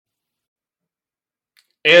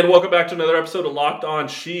And welcome back to another episode of Locked On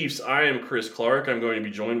Chiefs. I am Chris Clark. I'm going to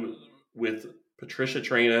be joined with Patricia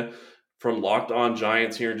Traina from Locked On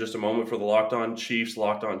Giants here in just a moment for the Locked On Chiefs,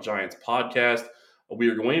 Locked On Giants podcast. We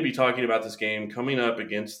are going to be talking about this game coming up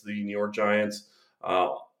against the New York Giants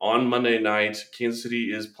on Monday night. Kansas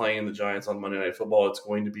City is playing the Giants on Monday Night Football. It's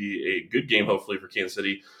going to be a good game, hopefully, for Kansas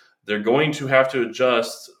City. They're going to have to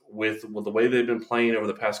adjust with the way they've been playing over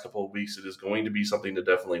the past couple of weeks. It is going to be something to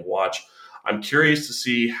definitely watch. I'm curious to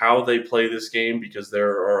see how they play this game because there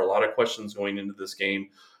are a lot of questions going into this game.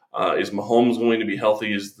 Is Mahomes going to be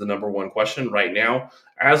healthy is the number one question right now.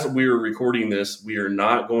 As we're recording this, we are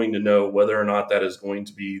not going to know whether or not that is going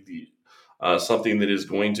to be the something that is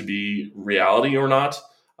going to be reality or not,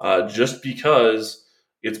 just because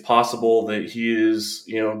it's possible that he is,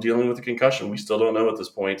 dealing with a concussion. We still don't know at this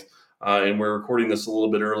point. And we're recording this a little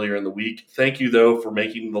bit earlier in the week. Thank you, though, for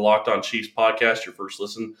making the Locked On Chiefs podcast your first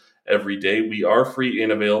listen every day. We are free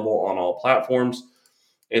and available on all platforms.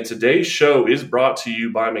 And today's show is brought to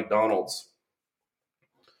you by McDonald's.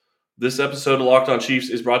 This episode of Locked On Chiefs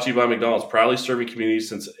is brought to you by McDonald's, proudly serving communities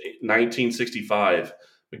since 1965.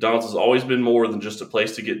 McDonald's has always been more than just a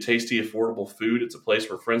place to get tasty, affordable food. It's a place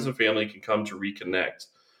where friends and family can come to reconnect.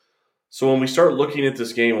 So when we start looking at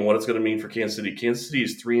this game and what it's going to mean for Kansas City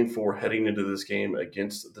is 3-4 heading into this game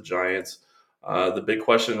against the Giants. The big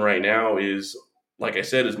question right now is, like I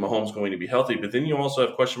said, is Mahomes going to be healthy? But then you also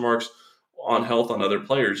have question marks on health on other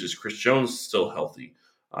players. Is Chris Jones still healthy?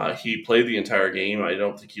 He played the entire game. I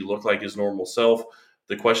don't think he looked like his normal self.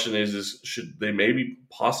 The question is should they maybe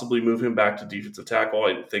possibly move him back to defensive tackle?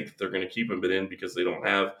 I think that they're going to keep him in because they don't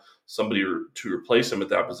have somebody to replace him at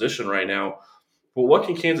that position right now. But what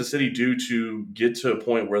can Kansas City do to get to a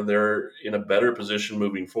point where they're in a better position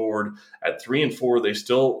moving forward? At 3-4, they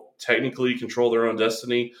still technically control their own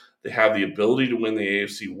destiny. They have the ability to win the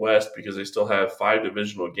AFC West because they still have 5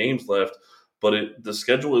 divisional games left. But the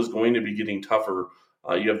schedule is going to be getting tougher.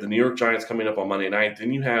 You have the New York Giants coming up on Monday night.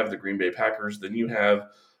 Then you have the Green Bay Packers. Then you have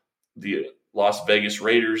the Las Vegas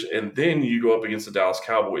Raiders. And then you go up against the Dallas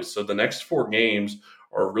Cowboys. So the next 4 games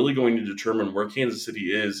are really going to determine where Kansas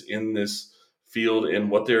City is in this field and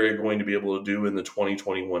what they're going to be able to do in the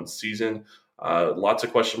 2021 season. Lots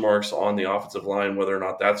of question marks on the offensive line, whether or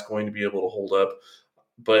not that's going to be able to hold up.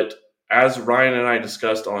 But as Ryan and I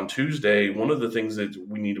discussed on Tuesday, one of the things that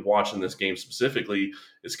we need to watch in this game specifically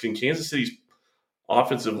is, can Kansas City's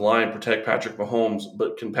offensive line protect Patrick Mahomes,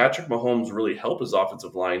 but can Patrick Mahomes really help his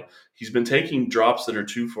offensive line? He's been taking drops that are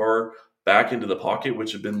too far back into the pocket,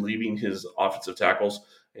 which have been leaving his offensive tackles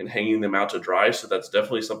and hanging them out to dry. So that's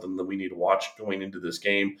definitely something that we need to watch going into this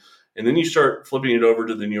game. And then you start flipping it over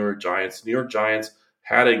to the New York Giants. New York Giants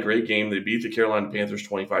had a great game. They beat the Carolina Panthers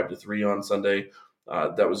 25-3 on Sunday.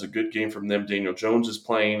 That was a good game from them. Daniel Jones is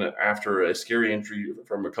playing after a scary injury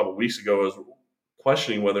from a couple weeks ago. I was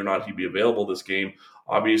questioning whether or not he'd be available this game.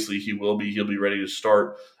 Obviously, he will be. He'll be ready to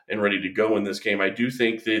start and ready to go in this game. I do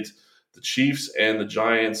think that the Chiefs and the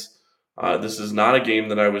Giants, this is not a game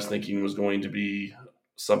that I was thinking was going to be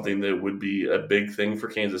something that would be a big thing for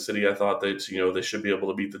Kansas City. I thought that, they should be able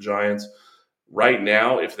to beat the Giants. Right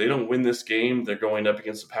now, if they don't win this game, they're going up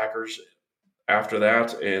against the Packers after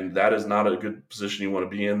that, and that is not a good position you want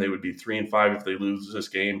to be in. They would be 3-5 if they lose this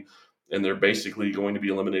game, and they're basically going to be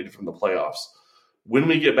eliminated from the playoffs. When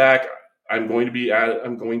we get back, I'm going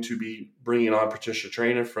to be bringing on Patricia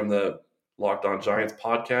Traina from the Locked On Giants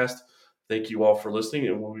podcast. Thank you all for listening,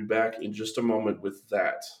 and we'll be back in just a moment with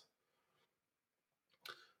that.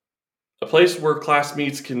 A place where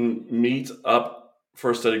classmates can meet up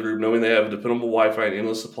for a study group, knowing they have dependable Wi-Fi and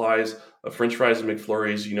endless supplies of French fries and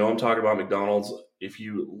McFlurries. I'm talking about McDonald's. If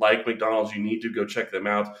you like McDonald's, you need to go check them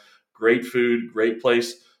out. Great food, great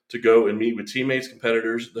place to go and meet with teammates,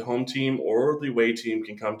 competitors. The home team or the away team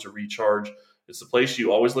can come to recharge. It's the place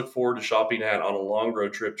you always look forward to shopping at on a long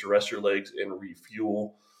road trip to rest your legs and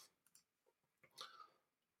refuel.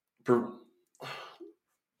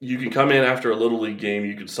 You can come in after a Little League game.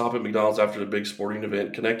 You can stop at McDonald's after the big sporting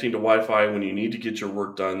event, connecting to Wi-Fi when you need to get your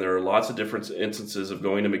work done. There are lots of different instances of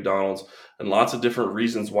going to McDonald's and lots of different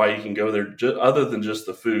reasons why you can go there other than just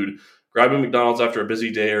the food. Grabbing McDonald's after a busy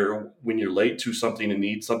day or when you're late to something and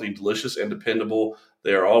need something delicious and dependable,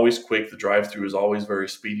 they are always quick. The drive-thru is always very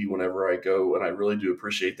speedy whenever I go, and I really do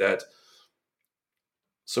appreciate that.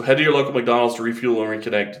 So head to your local McDonald's to refuel and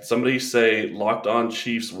reconnect. Did somebody say Locked On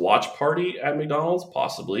Chiefs watch party at McDonald's?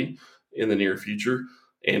 Possibly in the near future.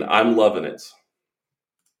 And I'm loving it.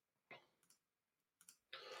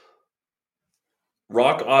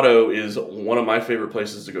 Rock Auto is one of my favorite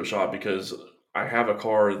places to go shop because I have a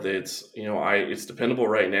car that's, it's dependable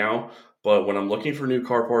right now. But when I'm looking for new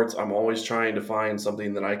car parts, I'm always trying to find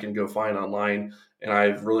something that I can go find online. And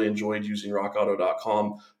I've really enjoyed using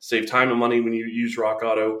rockauto.com. Save time and money when you use Rock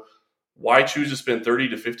Auto. Why choose to spend 30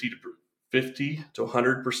 to 50 to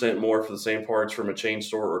 100% more for the same parts from a chain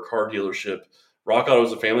store or car dealership? Rock Auto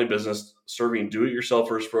is a family business serving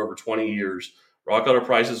do-it-yourselfers for over 20 years. Rock Auto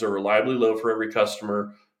prices are reliably low for every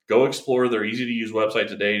customer. Go explore their easy-to-use website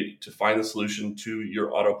today to find the solution to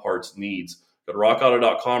your auto parts needs. Go to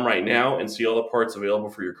rockauto.com right now and see all the parts available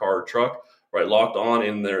for your car or truck. Right, locked on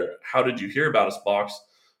in their How Did You Hear About Us box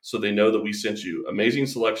so they know that we sent you. Amazing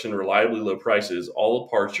selection, reliably low prices, all the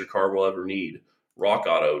parts your car will ever need.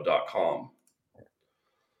 rockauto.com.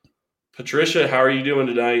 Patricia, how are you doing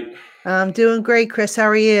tonight? I'm doing great, Chris. How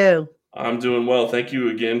are you? I'm doing well. Thank you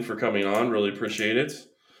again for coming on. Really appreciate it.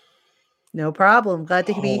 No problem. Glad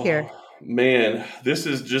to be here. Oh, man, this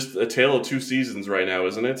is just a tale of two seasons right now,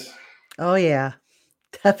 isn't it? Oh, yeah,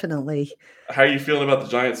 definitely. How are you feeling about the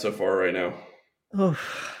Giants so far right now?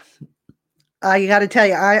 Oof. I got to tell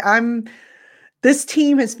you, I'm. This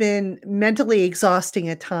team has been mentally exhausting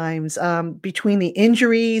at times. Between the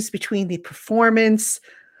injuries, between the performance,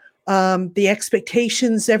 the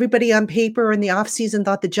expectations. Everybody on paper in the offseason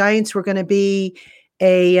thought the Giants were going to be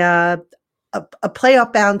a, uh, a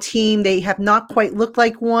playoff bound team. They have not quite looked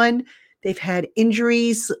like one. They've had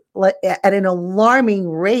injuries at an alarming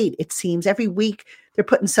rate. It seems every week they're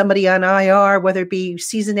putting somebody on IR, whether it be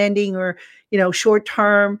season ending or short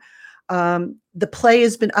term. The play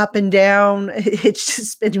has been up and down. It's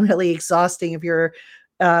just been really exhausting if you're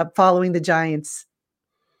following the Giants.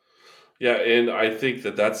 Yeah, and I think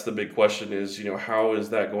that that's the big question is, how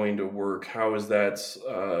is that going to work? How is that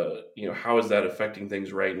affecting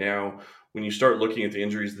things right now? When you start looking at the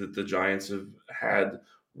injuries that the Giants have had,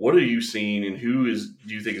 what are you seeing, and do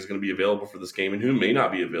you think is going to be available for this game, and who may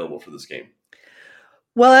not be available for this game?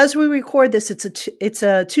 Well, as we record this, it's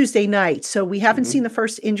a Tuesday night, so we haven't seen Hmm. the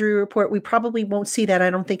first injury report. We probably won't see that, I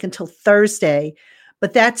don't think, until Thursday.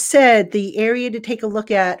 But that said, the area to take a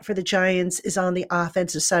look at for the Giants is on the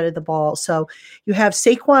offensive side of the ball. So you have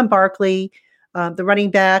Saquon Barkley, the running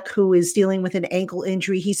back, who is dealing with an ankle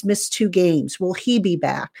injury. He's missed 2 games. Will he be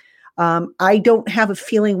back? I don't have a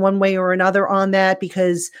feeling one way or another on that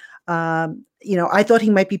because, I thought he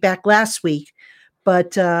might be back last week.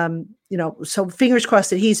 But, so fingers crossed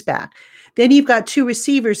that he's back. Then you've got 2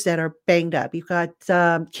 receivers that are banged up. You've got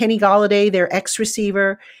Kenny Golladay, their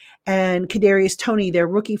ex-receiver, and Kadarius Toney, their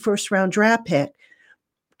rookie first-round draft pick.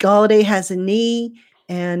 Golladay has a knee,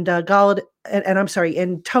 and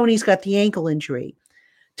and Toney's got the ankle injury.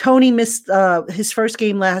 Toney missed his first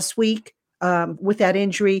game last week with that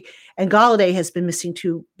injury, and Golladay has been missing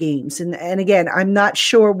 2 games. And again, I'm not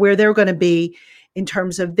sure where they're going to be in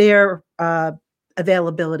terms of their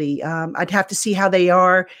availability. I'd have to see how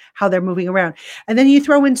they're moving around. And then you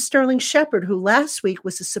throw in Sterling Shepard, who last week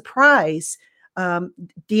was a surprise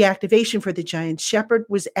deactivation for the Giants. Shepard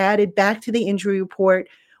was added back to the injury report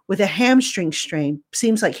with a hamstring strain.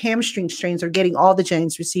 Seems like hamstring strains are getting all the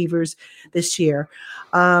Giants receivers this year.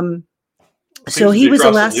 So Seems to he be was a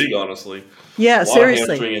across the last. league, honestly. Yeah, A lot of seriously.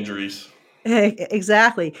 hamstring injuries.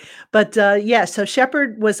 Exactly. But so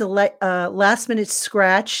Shepard was a last minute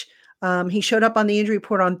scratch. He showed up on the injury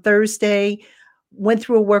report on Thursday, went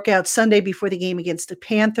through a workout Sunday before the game against the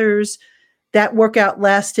Panthers. That workout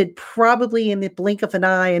lasted probably in the blink of an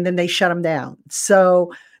eye, and then they shut him down.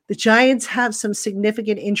 So the Giants have some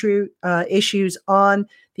significant injury issues on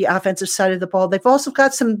the offensive side of the ball. They've also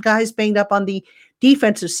got some guys banged up on the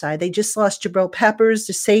defensive side. They just lost Jabril Peppers,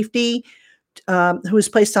 the safety, who was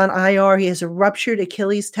placed on IR. He has a ruptured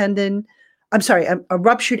Achilles tendon. I'm sorry, a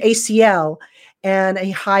ruptured ACL and a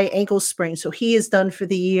high ankle sprain. So he is done for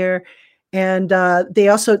the year. And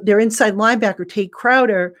their inside linebacker, Tate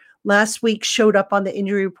Crowder, last week showed up on the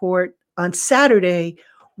injury report on Saturday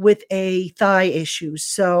with a thigh issue.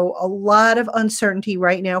 So a lot of uncertainty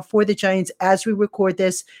right now for the Giants as we record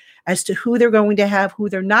this as to who they're going to have, who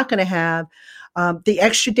they're not going to have. The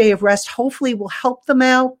extra day of rest hopefully will help them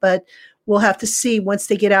out, but we'll have to see once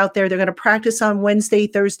they get out there. They're going to practice on Wednesday,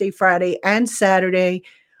 Thursday, Friday, and Saturday.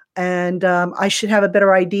 And I should have a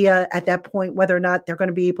better idea at that point whether or not they're going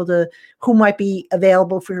to be able to, who might be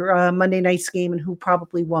available for Monday night's game and who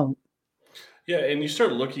probably won't. Yeah, and you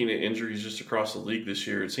start looking at injuries just across the league this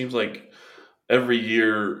year. It seems like every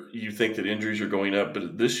year you think that injuries are going up,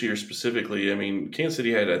 but this year specifically, I mean, Kansas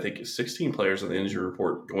City had, I think, 16 players on the injury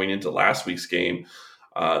report going into last week's game.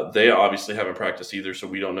 They obviously haven't practiced either, so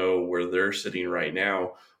we don't know where they're sitting right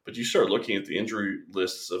now. But you start looking at the injury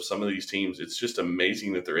lists of some of these teams, it's just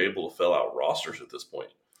amazing that they're able to fill out rosters at this point.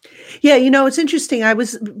 Yeah, it's interesting.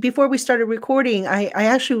 Before we started recording, I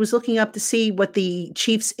actually was looking up to see what the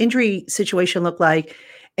Chiefs' injury situation looked like.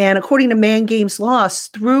 And according to Man Games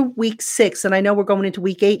Lost, through week 6, and I know we're going into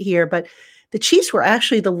week 8 here, but the Chiefs were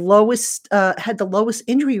actually had the lowest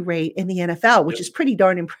injury rate in the NFL, which Yep. is pretty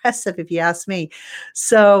darn impressive if you ask me.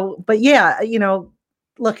 So, but yeah,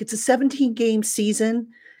 look, it's a 17-game season.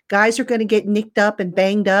 Guys are going to get nicked up and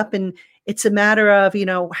banged up, and it's a matter of,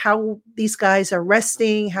 how these guys are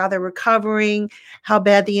resting, how they're recovering, how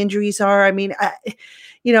bad the injuries are. I mean,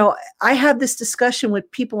 I have this discussion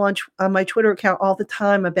with people on my Twitter account all the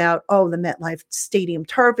time about, oh, the MetLife Stadium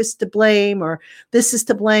turf is to blame, or this is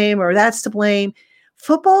to blame, or that's to blame.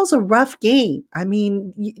 Football's a rough game. I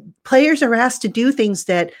mean, players are asked to do things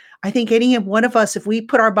that I think any of one of us, if we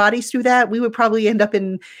put our bodies through that, we would probably end up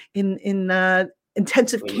in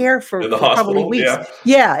intensive care In for the probably hospital, weeks. yeah,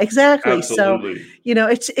 Yeah, exactly. So, absolutely.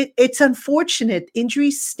 it's unfortunate.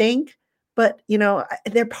 Injuries stink, but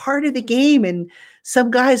they're part of the game, and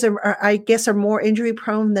some guys I guess, are more injury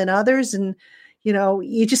prone than others, and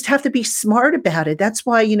you just have to be smart about it. That's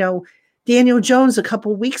why Daniel Jones a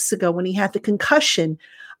couple weeks ago when he had the concussion,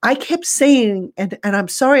 I kept saying, and I'm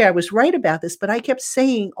sorry I was right about this, but I kept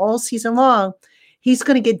saying all season long, he's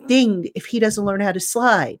going to get dinged if he doesn't learn how to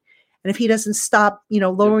slide. And if he doesn't stop,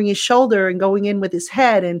 Yep. lowering his shoulder and going in with his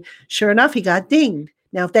head. And sure enough, he got dinged.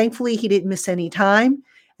 Now, thankfully, he didn't miss any time.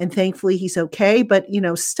 And thankfully, he's okay. But,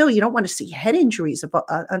 still, you don't want to see head injuries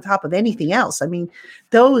on top of anything else. I mean,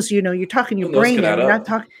 those, you're talking your And those brain can there. add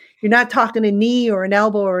up. You're not talking a knee or an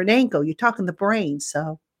elbow or an ankle. You're talking the brain.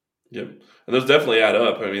 So, Yep. And those definitely add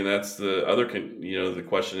up. I mean, that's the other, the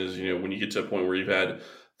question is, when you get to a point where you've had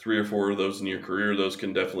 3 or 4 of those in your career, those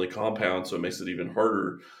can definitely compound. So it makes it even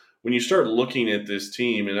harder. When you start looking at this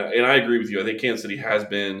team, and I agree with you, I think Kansas City has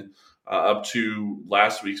been up to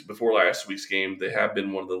before last week's game, they have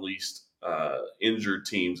been one of the least injured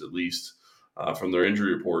teams, at least from their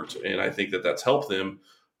injury report. And I think that that's helped them.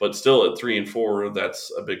 But still at 3-4,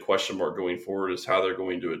 that's a big question mark going forward is how they're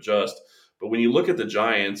going to adjust. But when you look at the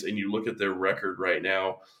Giants and you look at their record right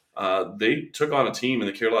now, they took on a team in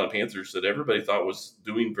the Carolina Panthers that everybody thought was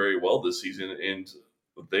doing very well this season, and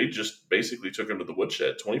they just basically took them to the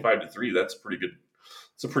woodshed, 25-3. That's pretty good.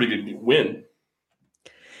 It's a pretty good win.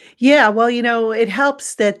 yeah, well, it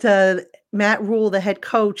helps that Matt Rule, the head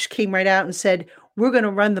coach, came right out and said, we're going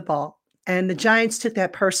to run the ball. And the Giants took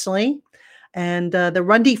that personally. And the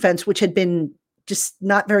run defense, which had been just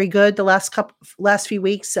not very good the last few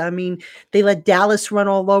weeks. I mean, they let Dallas run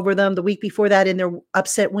all over them. The week before that, in their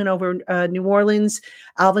upset win over New Orleans,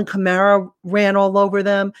 Alvin Kamara ran all over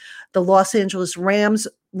them. The Los Angeles Rams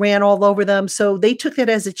ran all over them. So they took that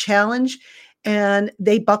as a challenge, and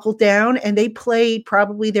they buckled down, and they played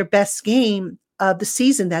probably their best game of the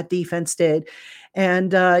season. That defense did.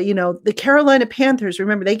 And the Carolina Panthers,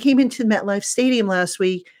 remember, they came into MetLife Stadium last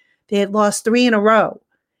week. They had lost 3 in a row.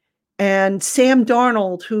 And Sam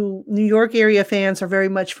Darnold, who New York area fans are very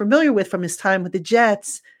much familiar with from his time with the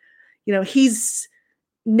Jets, he's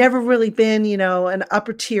never really been, an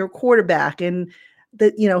upper tier quarterback. And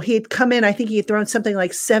that, he had come in, I think he had thrown something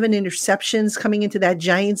like 7 interceptions coming into that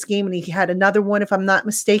Giants game, and he had another one, if I'm not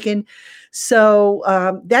mistaken. So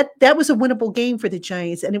that was a winnable game for the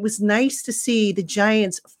Giants. And it was nice to see the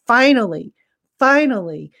Giants finally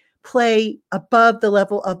play above the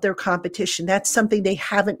level of their competition. That's something they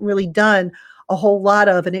haven't really done a whole lot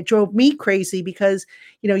of. And it drove me crazy because,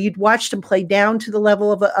 you'd watch them play down to the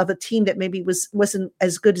level of a team that maybe wasn't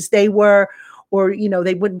as good as they were, or,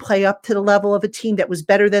 they wouldn't play up to the level of a team that was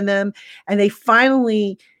better than them. And they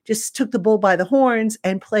finally just took the bull by the horns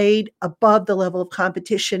and played above the level of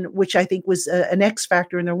competition, which I think was an X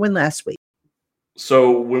factor in their win last week.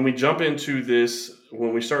 So when we jump into this,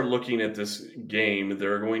 when we start looking at this game,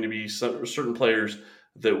 there are going to be certain players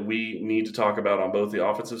that we need to talk about on both the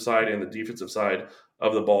offensive side and the defensive side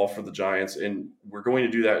of the ball for the Giants. And we're going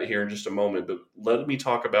to do that here in just a moment. But let me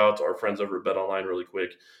talk about our friends over at BetOnline really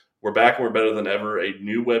quick. We're back and we're better than ever. A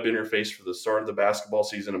new web interface for the start of the basketball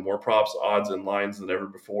season and more props, odds, and lines than ever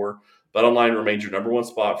before. BetOnline remains your number one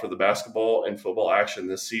spot for the basketball and football action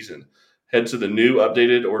this season. Head to the new,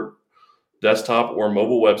 updated, or desktop or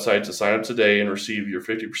mobile website to sign up today and receive your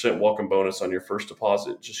 50% welcome bonus on your first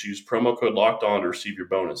deposit. Just use promo code Locked On to receive your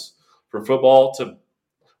bonus. From football to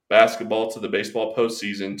basketball to the baseball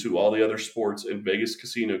postseason to all the other sports and Vegas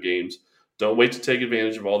casino games, don't wait to take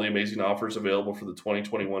advantage of all the amazing offers available for the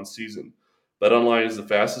 2021 season. BetOnline is the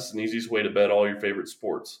fastest and easiest way to bet all your favorite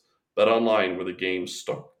sports. BetOnline, where the game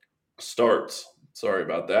starts. Sorry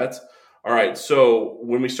about that. All right, so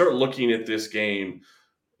when we start looking at this game,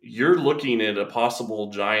 you're looking at a possible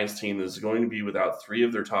Giants team that's going to be without three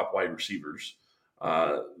of their top wide receivers.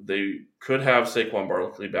 They could have Saquon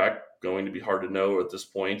Barkley back. Going to be hard to know at this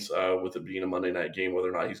point, with it being a Monday night game, whether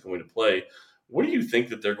or not he's going to play. What do you think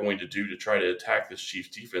that they're going to do to try to attack this Chiefs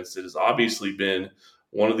defense that has obviously been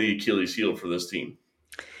one of the Achilles heel for this team?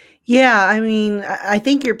 Yeah, I mean, I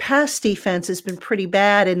think your pass defense has been pretty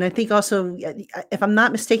bad, and I think also, if I'm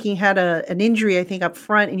not mistaken, you had an injury, I think, up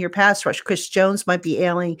front in your pass rush. Chris Jones might be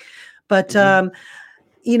ailing, but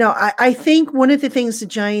Mm-hmm. I think one of the things the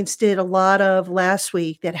Giants did a lot of last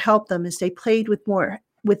week that helped them is they played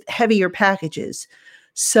with heavier packages.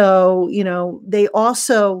 So, they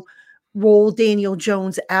also rolled Daniel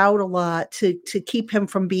Jones out a lot to keep him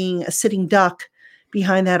from being a sitting duck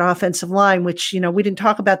behind that offensive line, which, we didn't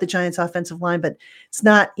talk about the Giants offensive line, but it's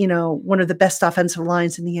not, one of the best offensive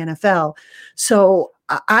lines in the NFL. So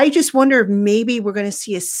I just wonder if maybe we're going to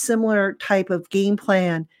see a similar type of game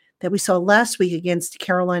plan that we saw last week against the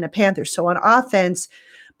Carolina Panthers. So on offense,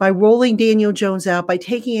 by rolling Daniel Jones out, by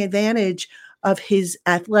taking advantage of his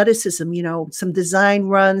athleticism, some design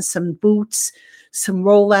runs, some boots, some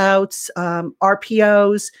rollouts,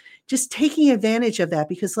 RPOs, just taking advantage of that.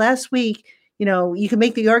 Because last week, you can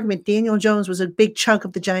make the argument Daniel Jones was a big chunk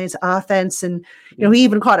of the Giants offense. And, he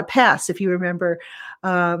even caught a pass, if you remember.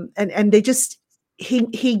 And they just,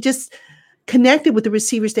 he just connected with the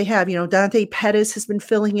receivers they have. Dante Pettis has been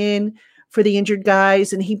filling in for the injured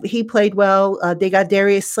guys, and he played well. They got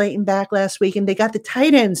Darius Slayton back last week, and they got the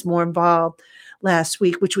tight ends more involved last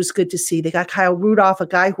week, which was good to see. They got Kyle Rudolph, a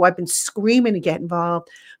guy who I've been screaming to get involved,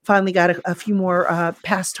 finally got a few more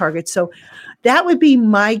pass targets. So that would be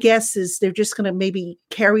my guess, is they're just going to maybe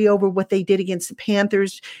carry over what they did against the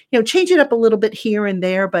Panthers, change it up a little bit here and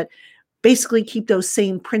there, but basically keep those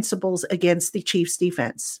same principles against the Chiefs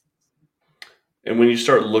defense. And when you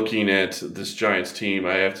start looking at this Giants team,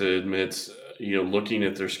 I have to admit, looking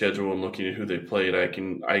at their schedule and looking at who they played, I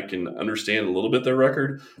can understand a little bit their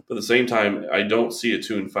record, but at the same time, I don't see a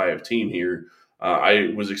 2-5 team here.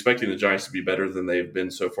 I was expecting the Giants to be better than they've been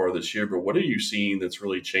so far this year, but what are you seeing that's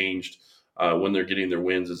really changed when they're getting their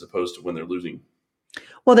wins as opposed to when they're losing?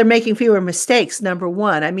 Well, they're making fewer mistakes, number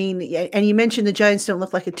one. I mean, and you mentioned the Giants don't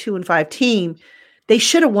look like a 2-5 team. They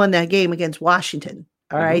should have won that game against Washington.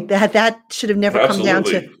 All right. Mm-hmm. That should have never come down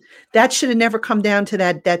to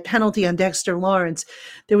Absolutely. that penalty on Dexter Lawrence.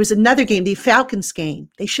 There was another game, the Falcons game.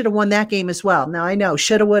 They should have won that game as well. Now I know,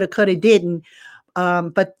 shoulda, woulda, coulda, didn't.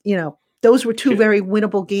 But those were two very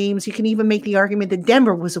winnable games. You can even make the argument that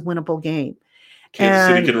Denver was a winnable game.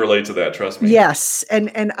 Kansas City can relate to that, trust me. Yes.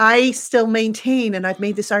 And I still maintain, and I've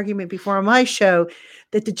made this argument before on my show,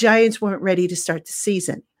 that the Giants weren't ready to start the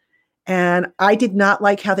season. And I did not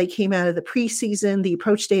like how they came out of the preseason, the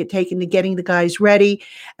approach they had taken to getting the guys ready.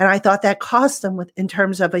 And I thought that cost them in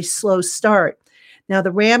terms of a slow start. Now,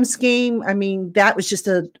 the Rams game, I mean, that was just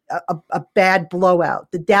a bad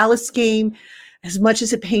blowout. The Dallas game, as much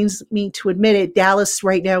as it pains me to admit it, Dallas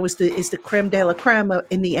right now is the creme de la creme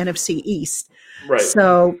in the NFC East. Right.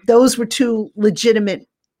 So those were two legitimate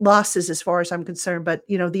losses as far as I'm concerned. But,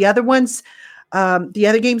 the other ones, the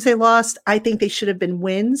other games they lost, I think they should have been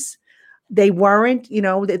wins. They weren't.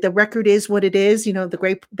 The record is what it is. The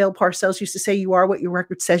great Bill Parcells used to say, you are what your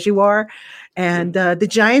record says you are. And the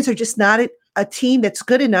Giants are just not a team that's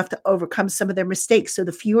good enough to overcome some of their mistakes. So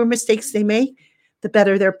the fewer mistakes they make, the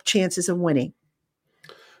better their chances of winning.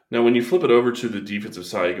 Now, when you flip it over to the defensive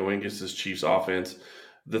side, going against this Chiefs offense,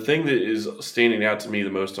 the thing that is standing out to me the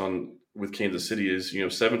most with Kansas City is,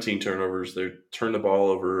 17 turnovers. They turned the ball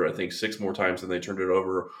over, I think, 6 more times than they turned it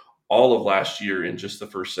over all of last year in just the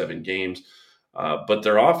first 7 games. But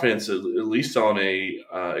their offense, at least on a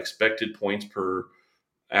expected points per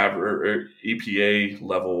average EPA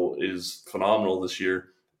level, is phenomenal this year.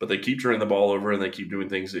 But they keep turning the ball over and they keep doing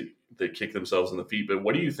things that kick themselves in the feet. But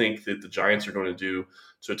what do you think that the Giants are going to do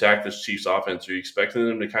to attack this Chiefs offense? Are you expecting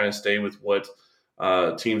them to kind of stay with what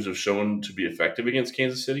teams have shown to be effective against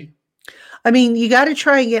Kansas City? I mean, you got to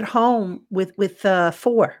try and get home with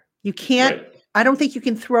 4. You can't. Right. I don't think you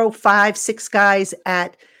can throw 5, 6 guys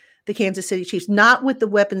at the Kansas City Chiefs, not with the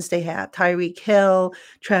weapons they have. Tyreek Hill,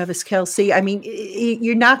 Travis Kelce. I mean,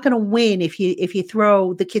 you're not going to win if you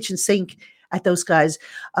throw the kitchen sink at those guys.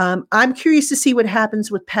 I'm curious to see what happens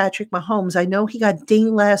with Patrick Mahomes. I know he got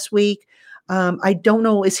dinged last week. I don't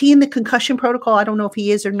know. Is he in the concussion protocol? I don't know if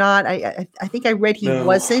he is or not. I think I read he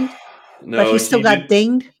wasn't, but he still got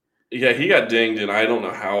dinged. Yeah, he got dinged, and I don't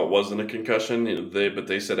know how it wasn't a concussion. But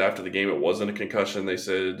they said after the game it wasn't a concussion. They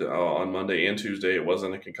said on Monday and Tuesday it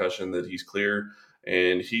wasn't a concussion, that he's clear.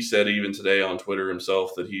 And he said even today on Twitter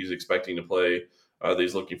himself that he's expecting to play that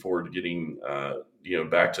he's looking forward to getting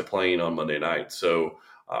back to playing on Monday night. So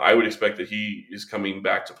I would expect that he is coming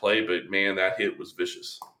back to play. But man, that hit was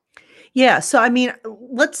vicious. Yeah. So I mean,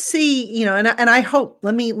 let's see. And I hope.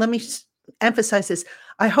 Let me emphasize this.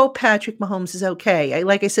 I hope Patrick Mahomes is okay.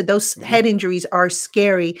 Like I said, those head injuries are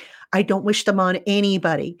scary. I don't wish them on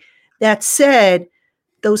anybody. That said,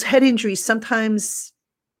 those head injuries sometimes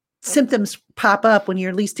symptoms pop up when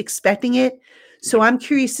you're least expecting it. So I'm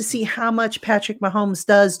curious to see how much Patrick Mahomes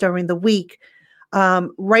does during the week.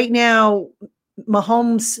 Right now,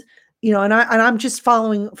 Mahomes, and I'm just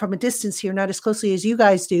following from a distance here, not as closely as you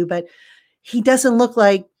guys do, but he doesn't look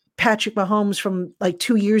like Patrick Mahomes from like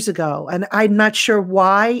 2 years ago. And I'm not sure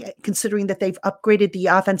why, considering that they've upgraded the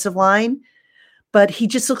offensive line, but he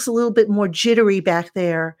just looks a little bit more jittery back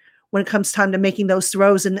there when it comes time to making those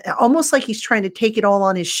throws, and almost like he's trying to take it all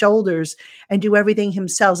on his shoulders and do everything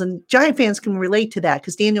himself. And Giant fans can relate to that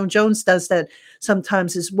because Daniel Jones does that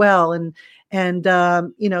sometimes as well.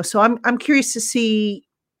 So I'm curious to see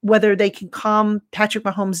whether they can calm Patrick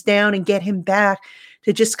Mahomes down and get him back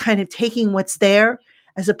to just kind of taking what's there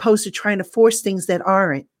as opposed to trying to force things that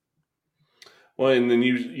aren't. Well, and then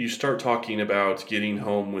you start talking about getting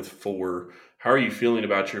home with 4. How are you feeling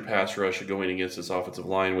about your pass rush going against this offensive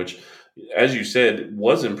line, which, as you said,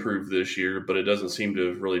 was improved this year, but it doesn't seem to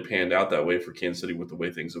have really panned out that way for Kansas City with the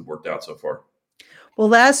way things have worked out so far? Well,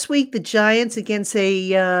 last week, the Giants against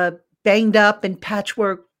a banged up and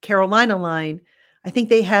patchwork Carolina line, I think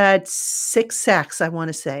they had 6 sacks, I want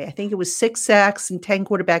to say. I think it was 6 sacks and 10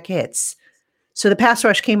 quarterback hits. So the pass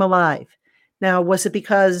rush came alive. Now, was it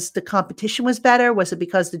because the competition was better? Was it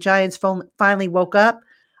because the Giants finally woke up?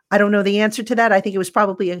 I don't know the answer to that. I think it was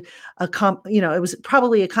probably it was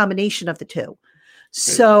probably a combination of the two.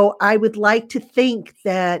 So I would like to think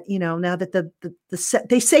that, now that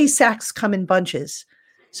they say sacks come in bunches.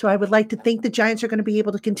 So I would like to think the Giants are going to be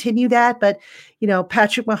able to continue that. But,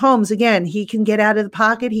 Patrick Mahomes, again, he can get out of the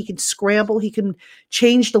pocket. He can scramble. He can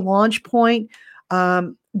change the launch point.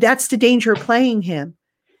 That's the danger of playing him.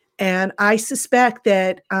 And I suspect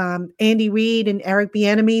that Andy Reid and Eric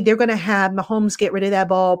Bieniemy, they're going to have Mahomes get rid of that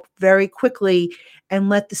ball very quickly and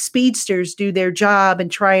let the speedsters do their job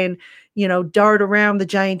and try and, dart around the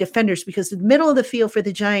Giant defenders, because the middle of the field for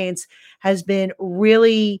the Giants has been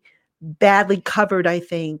really badly covered, I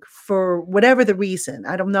think, for whatever the reason.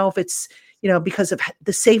 I don't know if it's, because of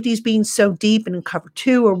the safeties being so deep and in cover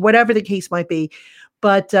 2 or whatever the case might be.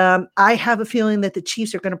 But I have a feeling that the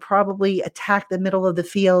Chiefs are going to probably attack the middle of the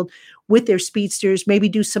field with their speedsters, maybe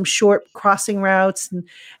do some short crossing routes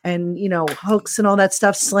and hooks and all that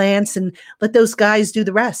stuff, slants, and let those guys do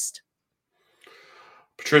the rest.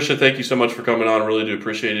 Patricia, thank you so much for coming on. I really do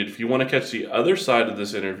appreciate it. If you want to catch the other side of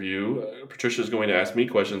this interview, Patricia is going to ask me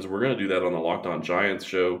questions. We're going to do that on the Locked On Giants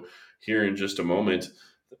show here in just a moment.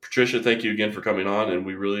 Patricia, thank you again for coming on, and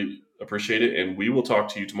we really appreciate it, and we will talk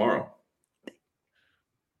to you tomorrow.